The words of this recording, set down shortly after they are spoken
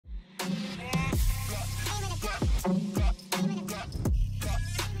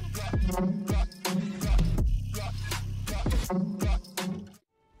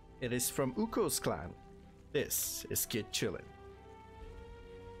It is from Uko's clan. This is KidChillin.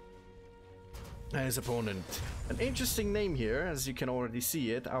 And his opponent. An interesting name here, as you can already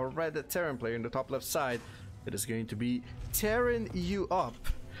see it. Our red Terran player in the top left side. It is going to be tearing you up.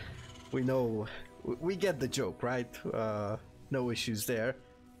 We know, we get the joke, right? No issues there.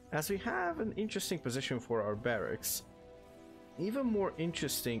 As we have an interesting position for our barracks. Even more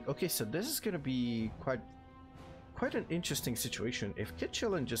interesting. Okay, so this is going to be quite an interesting situation. If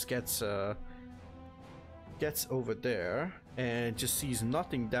KidChillin just gets over there and just sees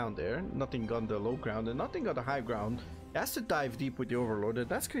nothing down there, nothing on the low ground and nothing on the high ground, he has to dive deep with the Overlord, and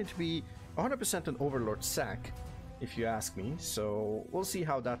that's going to be 100% an Overlord sack, if you ask me. So we'll see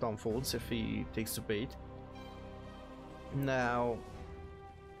how that unfolds if he takes the bait. Now,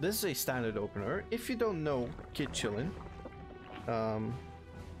 this is a standard opener. If you don't know KidChillin,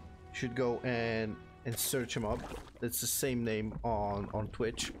 should go and search him up. It's the same name on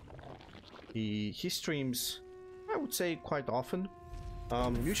Twitch. He streams, I would say, quite often.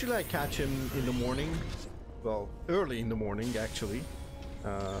 Usually I catch him in the morning, well, early in the morning actually,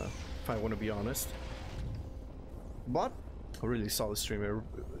 if I want to be honest. But a really solid streamer.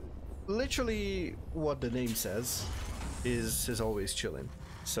 Literally what the name says is always chilling.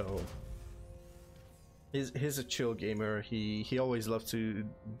 So he's a chill gamer. He always loves to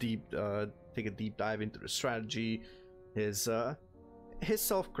take a deep dive into the strategy. His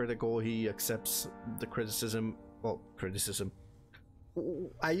self-critical. He accepts the criticism. Well, criticism.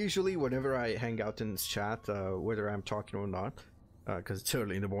 I usually, whenever I hang out in his chat, whether I'm talking or not, because it's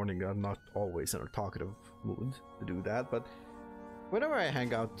early in the morning, I'm not always in a talkative mood to do that. But whenever I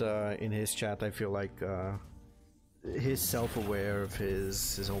hang out in his chat, I feel like he's self-aware of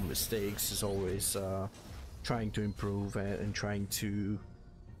his own mistakes. Is always trying to improve and trying to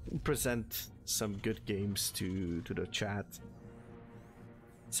present some good games to the chat.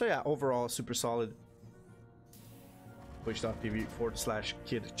 So yeah, overall super solid.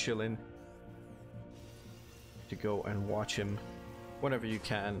 Twitch.tv/KidChillin to go and watch him whenever you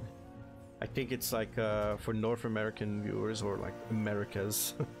can. I think it's like for North American viewers, or like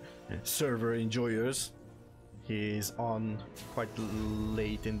America's server enjoyers, he's on quite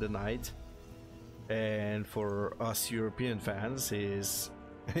late in the night, and for us European fans, he's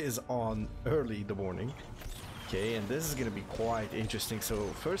on early in the morning. Okay, and this is gonna be quite interesting. So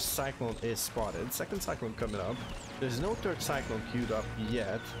first cyclone is spotted, second cyclone coming up. There's no third cyclone queued up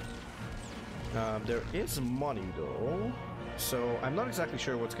yet. There is money though, so I'm not exactly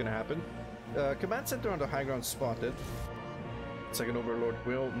sure what's gonna happen. Command center on the high ground spotted. Second Overlord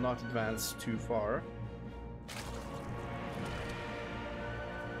will not advance too far.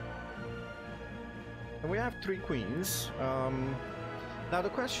 And we have 3 queens. Now the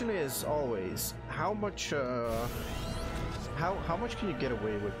question is always, how much can you get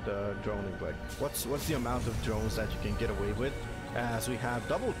away with droning? Like, what's the amount of drones that you can get away with? As we have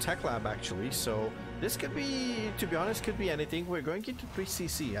double tech lab actually, so this could be, to be honest, could be anything. We're going into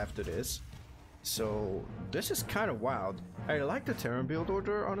 3cc after this, so this is kind of wild. I like the Terran build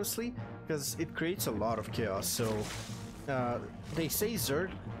order honestly, because it creates a lot of chaos. So they say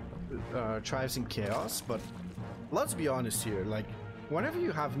Zerg thrives in chaos, but let's be honest here, like, whenever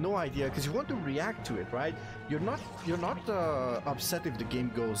you have no idea, because you want to react to it, right? You're not upset if the game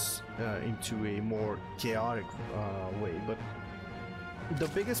goes into a more chaotic way, but the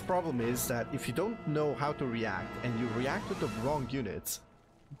biggest problem is that if you don't know how to react and you react with the wrong units,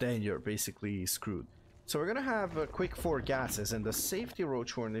 then you're basically screwed. So we're gonna have a quick 4 gases and the safety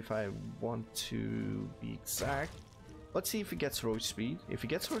roach horn, if I want to be exact. Let's see if he gets roach speed. If he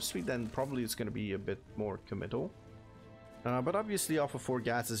gets roach speed, then probably it's gonna be a bit more committal. But obviously off of 4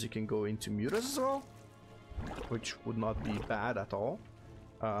 gases you can go into mutas as well, which would not be bad at all.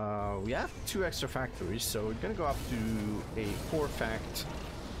 We have 2 extra factories, so we're gonna go up to a 4 fact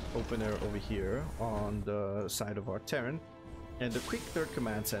opener over here on the side of our Terran, and the quick 3rd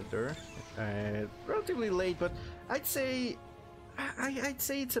command center. Relatively late, but I'd say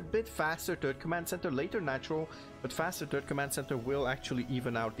it's a bit faster 3rd command center, later natural, but faster 3rd command center will actually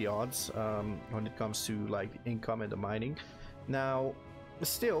even out the odds when it comes to like the income and the mining. Now,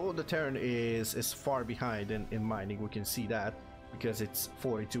 still the Terran is far behind in mining. We can see that because it's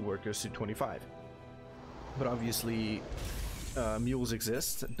 42 workers to 25. But obviously, mules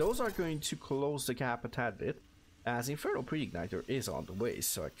exist. Those are going to close the gap a tad bit, as Inferno Pre-Igniter is on the way.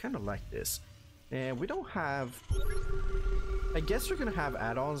 So I kind of like this. And we don't have, I guess we're gonna have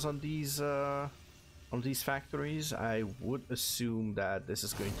add-ons on these factories. I would assume that this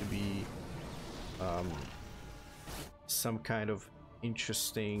is going to be some kind of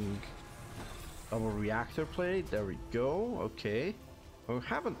interesting of a reactor play. There we go. Okay, We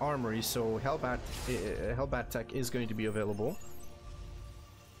have an armory, so Hellbat tech is going to be available.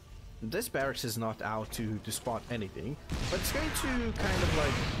 This barracks is not out to spot anything, but it's going to kind of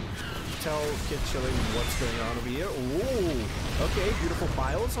like tell KidChillin what's going on over here. Oh, okay, beautiful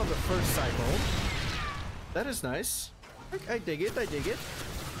biles on the first cycle. That is nice. I dig it, I dig it.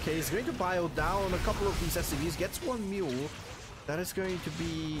 Okay, he's going to bile down a couple of these SCVs, gets one mule. That is going to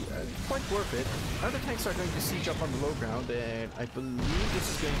be quite worth it. Other tanks are going to siege up on the low ground, and I believe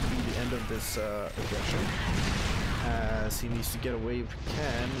this is going to be the end of this aggression, as he needs to get away if he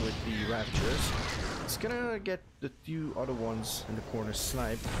can with the Ravagers. He's gonna get the few other ones in the corner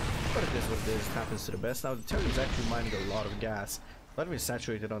sniped, but it is what it is. It happens to the best. Now the Terran is actually mining a lot of gas. A lot of it is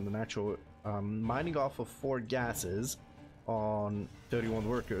saturated on the natural, mining off of 4 gases on 31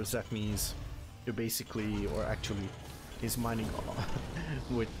 workers. That means you're basically, or actually, is mining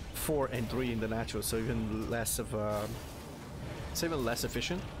with 4 and 3 in the natural, so even less of it's even less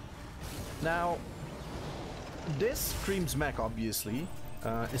efficient. Now this screams mech, obviously,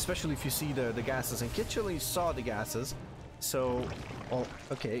 especially if you see the gases, and KidChillin saw the gases. So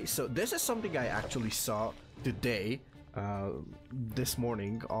okay, so this is something I actually saw today, this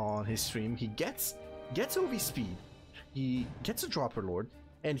morning on his stream. He gets OV speed, he gets a Dropperlord,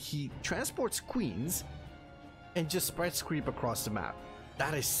 and he transports queens and just spreads creep across the map.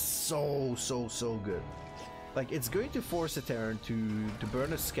 That is so good. Like, it's going to force a Terran to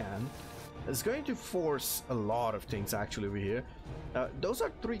burn a scan. It's going to force a lot of things actually over here. Those are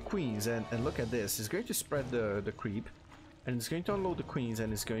 3 queens, and look at this. It's going to spread the creep, and it's going to unload the queens,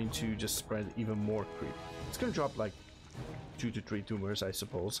 and it's going to just spread even more creep. It's going to drop like 2 to 3 tumors, I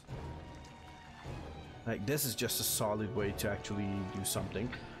suppose. Like, this is just a solid way to actually do something.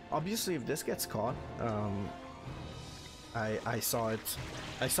 Obviously, if this gets caught, I saw it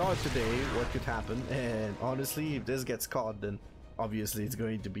today what could happen, and honestly, if this gets caught, then obviously it's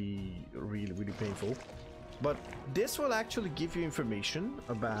going to be really painful. But this will actually give you information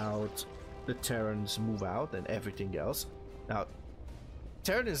about the Terran's move out and everything else. Now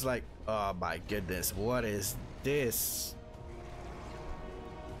Terran is like, oh my goodness, what is this?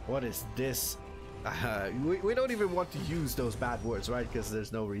 What is this? We don't even want to use those bad words, right? Because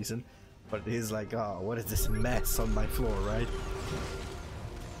there's no reason. But he's like, oh, what is this mess on my floor, right?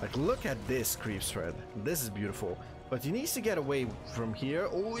 Like, look at this creep spread. This is beautiful. But he needs to get away from here.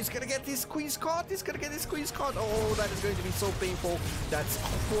 Oh, he's gonna get his queens caught. He's gonna get his queens caught. Oh, that is going to be so painful. That's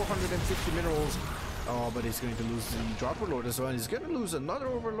 450 minerals. Oh, but he's going to lose the Dropperlord as well. And he's gonna lose another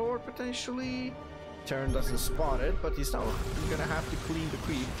Overlord potentially. Terran doesn't spot it, but he's not gonna have to clean the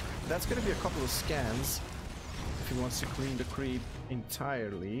creep. That's gonna be a couple of scans if he wants to clean the creep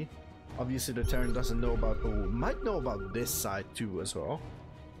entirely. Obviously, the Terran doesn't know about, oh, might know about this side too as well.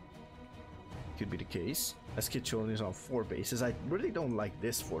 Could be the case, as KidChillin is on 4 bases. I really don't like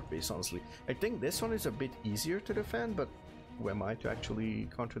this 4th base, honestly. I think this one is a bit easier to defend, but who am I to actually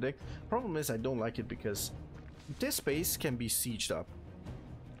contradict? Problem is, I don't like it because this base can be sieged up.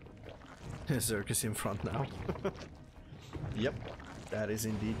 Zerk is in front now. Yep, that is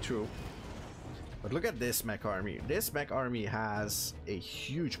indeed true. But look at this mech army. This mech army has a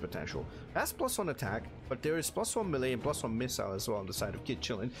huge potential. It has +1 attack, but there is +1 melee and +1 missile as well on the side of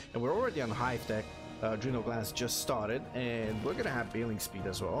KidChillin. And we're already on Hive Tech. Adrenal Glands just started, and we're gonna have Bailing Speed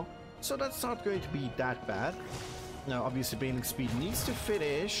as well. So that's not going to be that bad. Now, obviously, Bailing Speed needs to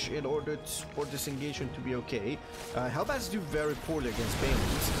finish in order for this engagement to be okay. Hellbats do very poorly against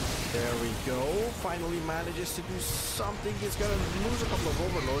Bailings. There we go. Finally manages to do something. He's gonna lose a couple of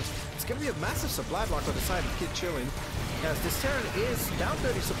Overlords. It's gonna be a massive supply block on the side of KidChillin, as this Terran is down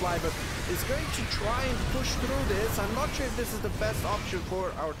 30 supply, but is going to try and push through this. I'm not sure if this is the best option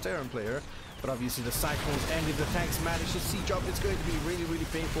for our Terran player. But obviously the Cyclones, and if the tanks manage to siege up, it's going to be really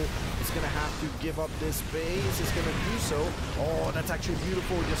painful. It's going to have to give up this base. It's going to do so. Oh, that's actually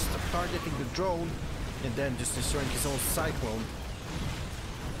beautiful. Just targeting the drone and then just destroying his own Cyclone.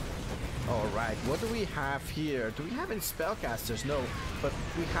 Alright, what do we have here? Do we have any spellcasters? No, but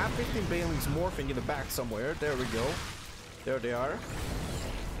we have 15 Bailings morphing in the back somewhere. There we go. There they are.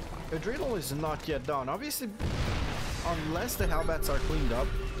 Adrenal is not yet done. Obviously, unless the Hellbats are cleaned up,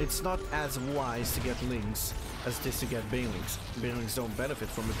 it's not as wise to get Lings as it is to get Bailings. Bailings don't benefit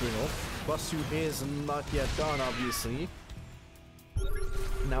from Adrenal. +2 is not yet done, obviously.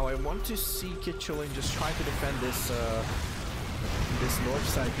 Now I want to see KidChillin just try to defend this this north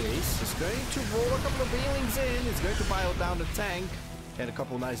side base. He's going to roll a couple of Bailings in. He's going to bile down the tank, and a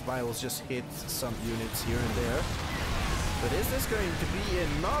couple nice biles just hit some units here and there. But is this going to be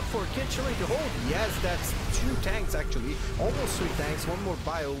enough for KidChillin to hold? Yes, that's 2 tanks actually. Almost 3 tanks. 1 more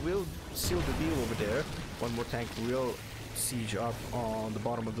bile will seal the deal over there. 1 more tank will siege up on the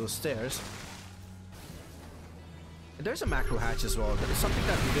bottom of those stairs. There's a macro hatch as well. That is something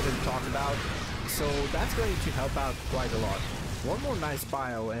that we didn't talk about, so that's going to help out quite a lot. One more nice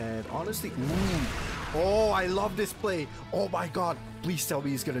bio, and honestly, ooh, oh, I love this play. Oh my god, please tell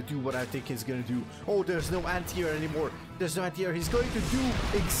me he's gonna do what I think he's gonna do. Oh, there's no anti-air anymore. There's no anti-air. He's going to do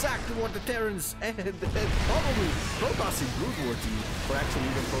exactly what the Terrans and probably Protoss in Brood War do, or actually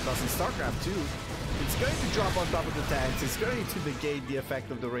even Protoss in StarCraft too. It's going to drop on top of the tanks. It's going to negate the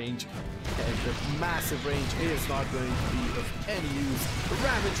effect of the range. And the massive range is not going to be of any use.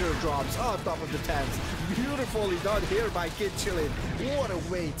 Ravager drops on top of the tanks. Beautifully done here by KidChillin. What a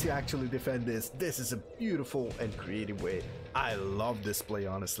way to actually defend this. This is a beautiful and creative way. I love this play,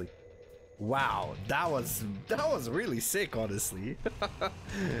 honestly. Wow, that was really sick, honestly.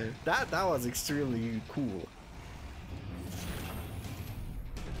 that was extremely cool.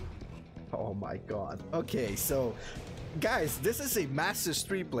 Oh my god. Okay, so guys, this is a Masters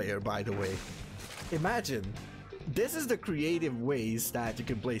 3 player, by the way. Imagine, this is the creative ways that you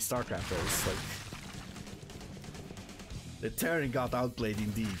can play StarCraft as. Like, the Terran got outplayed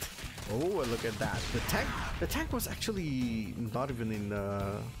indeed. Oh, look at that. The tank was actually not even in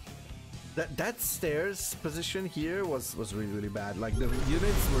that stairs position here was really bad. Like, the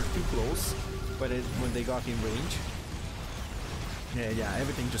units were too close, but when they got in range, yeah,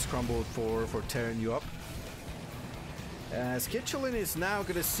 everything just crumbled for tearing you up. As KidChillin is now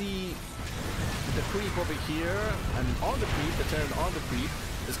gonna see the creep over here, and on the creep, the Terran on the creep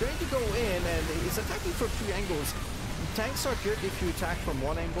is going to go in, and he's attacking from 2 angles. Tanks are good if you attack from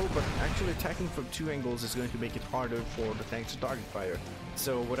 1 angle, but actually attacking from 2 angles is going to make it harder for the tanks to target fire.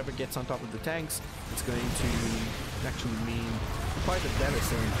 So whatever gets on top of the tanks, it's going to actually mean quite a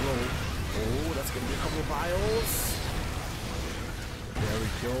devastating blow. Oh, that's going to be a couple of vials. There we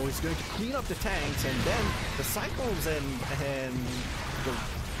go. He's going to clean up the tanks, and then the Cyclones and the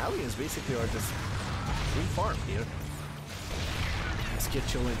Hellions basically are just free farm here. As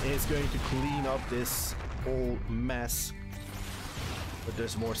KidChillin is going to clean up this whole mess. But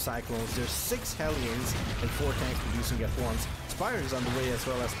there's more Cyclones. There's 6 Hellions and 4 tanks producing at once. Spire is on the way, as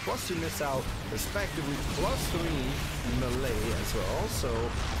well as +2 missile, respectively, +3 melee as well. So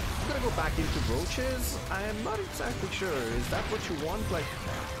I'm gonna go back into Roaches. I am not exactly sure. Is that what you want? Like,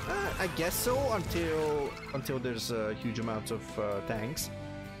 I guess so, until there's a huge amount of tanks.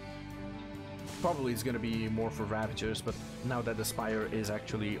 Probably it's gonna be more for Ravagers, but now that the Spire is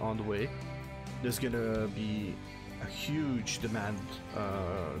actually on the way, there's gonna be a huge demand.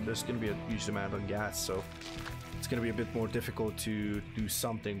 There's gonna be a huge demand on gas, so it's gonna be a bit more difficult to do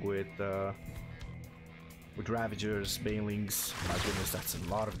something with Ravagers, Banelings. My goodness, that's a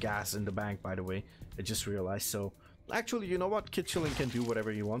lot of gas in the bank, by the way. I just realized. So actually, you know what? KidChillin can do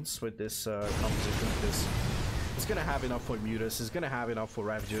whatever he wants with this composition. Because he's gonna have enough for Mutas. He's gonna have enough for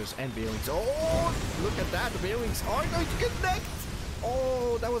Ravagers and Banelings. Oh, look at that! The Banelings are going to connect.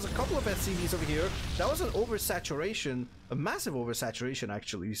 Oh, that was a couple of SCVs over here. That was an oversaturation, a massive oversaturation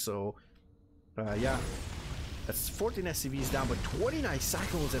actually. So, yeah, that's 14 SCVs down, but 29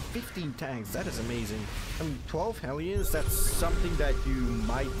 Cyclones and 15 tanks. That is amazing. I mean, 12 Hellions. That's something that you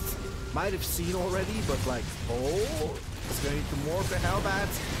might have seen already, but like, oh, it's going to morph the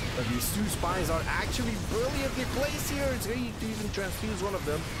Hellbats. But these 2 spies are actually brilliantly placed here. It's going to even transfuse one of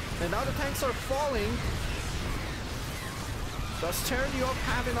them, and now the tanks are falling. Does Terraniop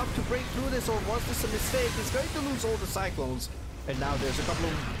have enough to break through this, or was this a mistake? He's going to lose all the Cyclones, and now there's a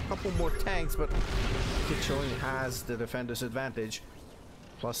couple more tanks, but KidChillin has the defender's advantage.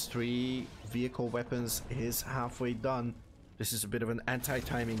 +3 vehicle weapons is halfway done. This is a bit of an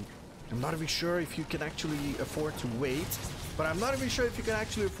anti-timing. I'm not even sure if you can actually afford to wait, but I'm not even sure if you can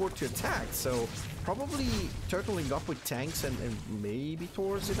actually afford to attack. So probably turtling up with tanks and maybe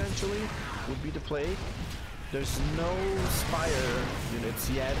Taurs eventually would be the play. There's no Spire units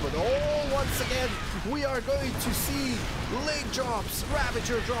yet, but oh, once again, we are going to see late drops,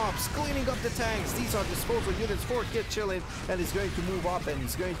 Ravager drops, cleaning up the tanks. These are disposal units for KidChillin, and he's going to move up, and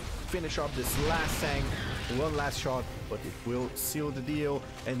he's going to finish up this last tank. One last shot, but it will seal the deal.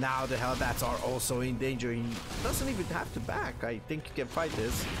 And now the Hellbats are also in danger. He doesn't even have to back. I think he can fight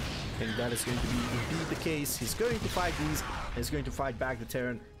this, and that is going to be indeed the case. He's going to fight these, and he's going to fight back the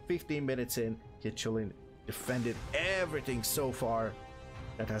Terran. 15 minutes in, KidChillin defended everything so far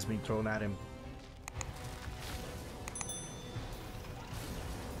that has been thrown at him.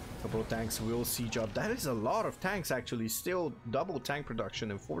 Couple of tanks will siege up. That is a lot of tanks actually. Still double tank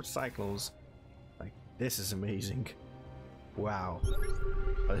production and 4 Cyclones. Like, this is amazing. Wow.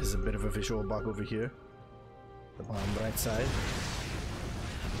 This is a bit of a visual bug over here. The bottom right side.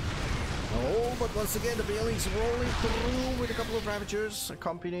 Oh, but once again, the Bailing's rolling through with a couple of Ravagers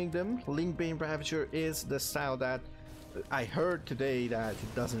accompanying them. Link-Bane Ravager is the style that I heard today that he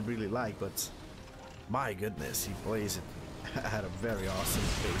doesn't really like, but my goodness, he plays it at a very awesome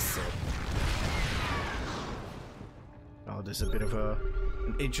pace. So. Oh, there's a bit of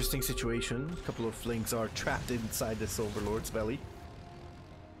an interesting situation. A couple of Links are trapped inside this Overlord's belly.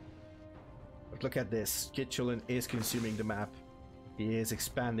 But look at this. KidChillin is consuming the map. He is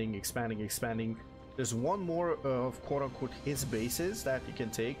expanding, expanding, expanding. There's one more of quote-unquote his bases that you can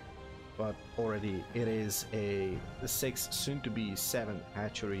take, but already it is a 6, soon-to-be 7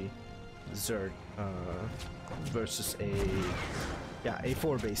 hatchery Zerg versus a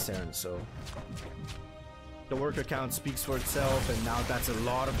 4 base Terran. So the worker count speaks for itself, and now that's a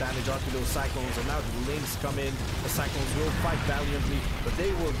lot of damage onto those Cyclones, and now the Links come in. The Cyclones will fight valiantly, but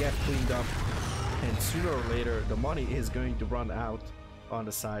they will get cleaned up. And sooner or later, the money is going to run out on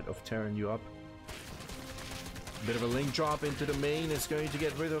the side of tearing you up. Bit of a link drop into the main is going to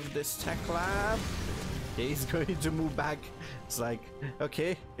get rid of this tech lab. He's going to move back. It's like,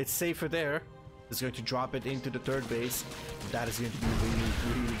 okay, it's safer there. It's going to drop it into the third base. That is going to be really,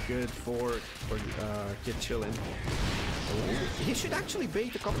 really good for KidChillin. Oh, he should actually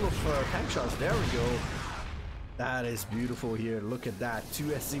bait a couple of tank shots. There we go. That is beautiful here. Look at that. 2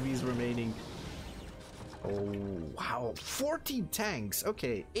 SCVs remaining. Oh, wow. 14 tanks.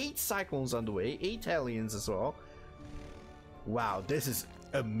 Okay, 8 Cyclones on the way. 8 Hellions as well. Wow, this is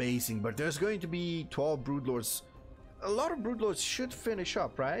amazing. But there's going to be 12 Broodlords. A lot of Broodlords should finish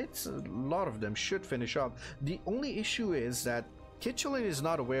up, right? A lot of them should finish up. The only issue is that KidChillin is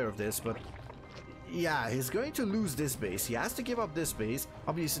not aware of this, but yeah, he's going to lose this base. He has to give up this base.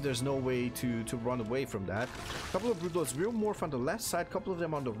 Obviously, there's no way to run away from that. A couple of Broodlords will morph on the left side, a couple of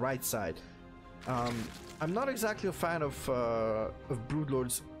them on the right side. I'm not exactly a fan of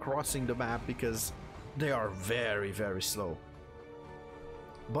Broodlords crossing the map because they are very, very slow.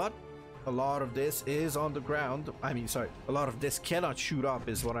 But a lot of this is on the ground. I mean, sorry, a lot of this cannot shoot up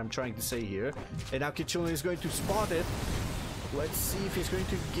is what I'm trying to say here. And now KidChillin is going to spot it. Let's see if he's going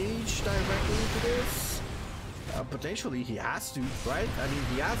to engage directly into this. Potentially, he has to, right? I mean,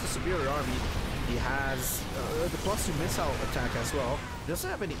 he has a superior army. He has the +2 missile attack as well. Doesn't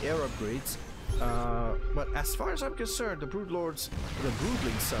have any air upgrades. But as far as I'm concerned, the Broodlords, the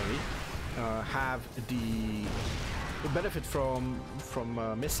Broodlings, sorry, have the benefit from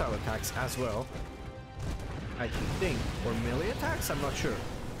missile attacks as well, I think, or melee attacks. I'm not sure.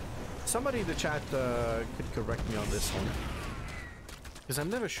 Somebody in the chat could correct me on this one, because I'm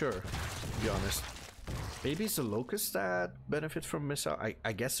never sure, to be honest. Maybe it's the Locusts that benefit from missile.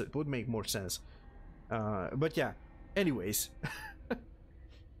 I guess it would make more sense. But yeah. Anyways.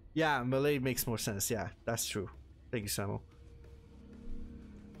 Yeah, melee makes more sense. Yeah, that's true. Thank you, Samuel.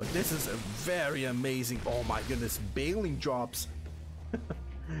 But this is a very amazing. Oh my goodness, Baling drops.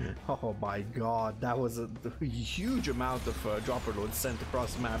 Oh my god, that was a huge amount of Dropperlords sent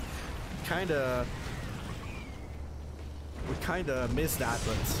across the map. We kinda missed that,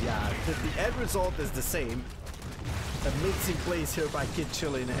 but yeah, the end result is the same. Amazing plays here by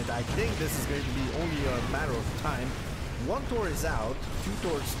KidChillin, and I think this is going to be only a matter of time. 1 Thor is out, 2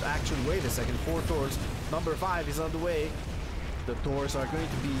 Thors, actually wait a second, 4 Thors, number 5 is on the way. The Thors are going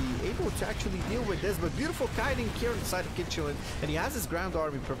to be able to actually deal with this, but beautiful kiting here on the side of KidChillin, and he has his ground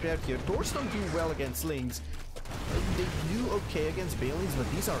army prepared here. Thors don't do well against Lings. They do okay against Balings, but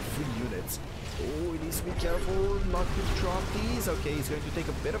these are free units. Oh, he needs to be careful not to drop these. Okay, he's going to take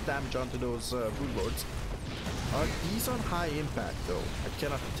a bit of damage onto those Broodlords. Are these on high impact though? I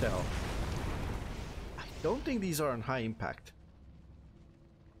cannot tell. Don't think these are on high impact.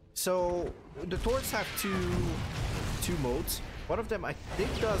 So the Thors have two modes. One of them I think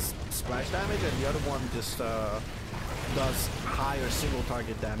does splash damage, and the other one just does higher single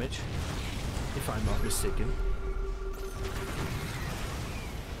target damage, if I'm not mistaken.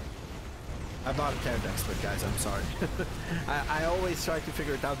 I'm not a character expert, guys, I'm sorry. I always try to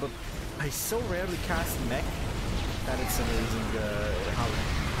figure it out, but I so rarely cast mech that it's amazing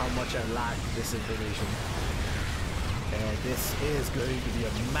how much I lack this information. And this is going to be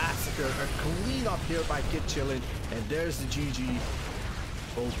a massacre, a cleanup here by KidChillin, and there's the GG.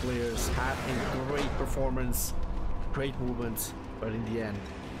 Both players had a great performance, great movements, but in the end,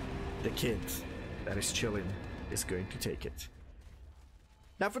 the kid that is chillin is going to take it.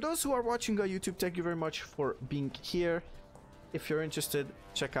 Now, for those who are watching on YouTube, thank you very much for being here. If you're interested,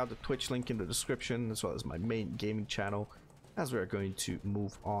 check out the Twitch link in the description, as well as my main gaming channel, as we're going to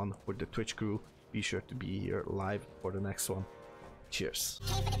move on with the Twitch crew. Be sure to be here live for the next one. Cheers.